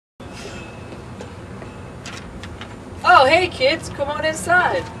Oh, hey kids, come on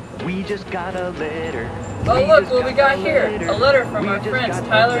inside. We just got a letter. Oh, look what we got here. A letter from our friends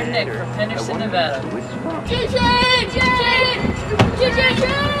Tyler and Nick from Henderson, Nevada.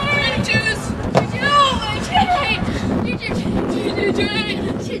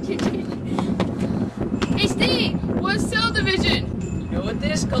 Hey Steve, what's cell division? You know what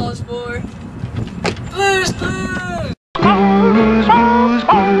this calls for? Blues Clues! Blues, blues,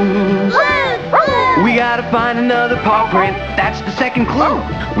 blues. We gotta find another paw print. That's the second clue.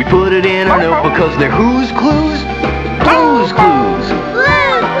 We put it in our note because they're who's clues? Blues clues.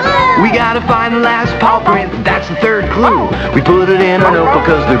 We gotta find the last paw print. That's the third clue. We put it in our note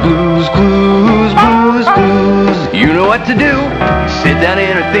because they're blues clues, blues clues. You know what to do. Sit down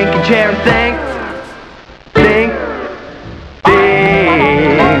in a thinking chair and think. Think.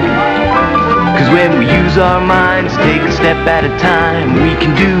 Think. Cause when we use our minds, take a step at a time, we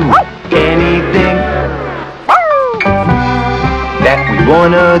can do anything that we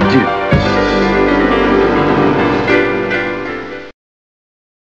wanna do.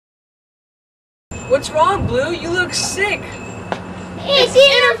 What's wrong, Blue? You look sick. It's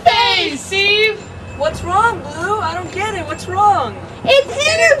interface, Steve! What's wrong, Blue? I don't get it. What's wrong? It's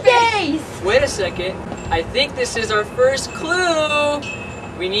interface! Wait a second. I think this is our first clue.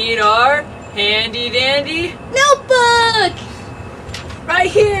 We need our handy dandy Notebook! right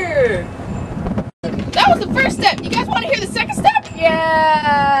here. That was the first step. You guys want to hear the second step?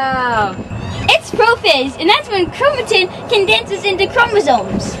 Yeah. It's prophase, and that's when chromatin condenses into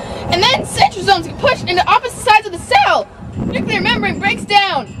chromosomes. And then centrosomes get pushed into opposite sides of the cell. Nuclear membrane breaks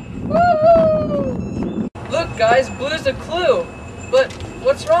down. Woo! Look, guys, Blue's a clue. But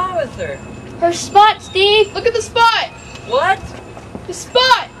what's wrong with her? Her spot, Steve. Look at the spot. What? The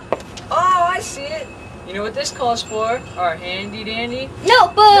spot. Oh, I see it. You know what this calls for? Our handy dandy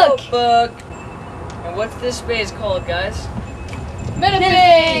Notebook. notebook. And what's this phase called, guys?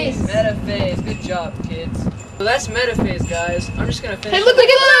 Metaphase. Metaphase. Good job, kids. So that's metaphase, guys. I'm just gonna finish. Hey, look at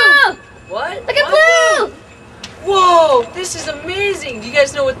Blue. What? Look at What? Blue. Whoa, this is amazing. Do you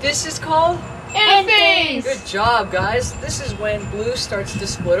guys know what this is called? Interface. Good job, guys. This is when Blue starts to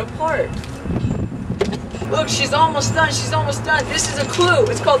split apart. Look, she's almost done. She's almost done. This is a clue.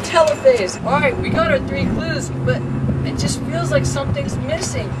 It's called telophase. All right, we got our 3 clues, but it just feels like something's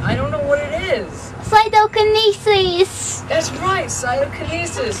missing. I don't know what it is. Cytokinesis. That's right,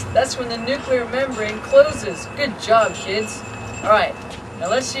 cytokinesis. That's when the nuclear membrane closes. Good job, kids. All right, now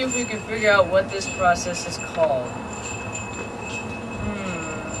let's see if we can figure out what this process is called.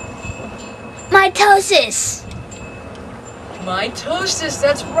 Mitosis. Mitosis,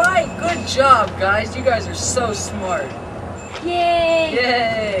 that's right. Good job, guys. You guys are so smart. Yay.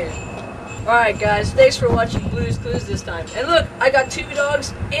 Yay. Alright, guys. Thanks for watching Blue's Clues this time. And look, I got 2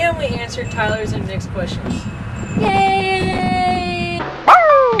 dogs, and we answered Tyler's and Nick's questions. Yay.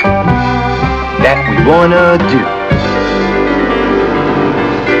 That we wanna do.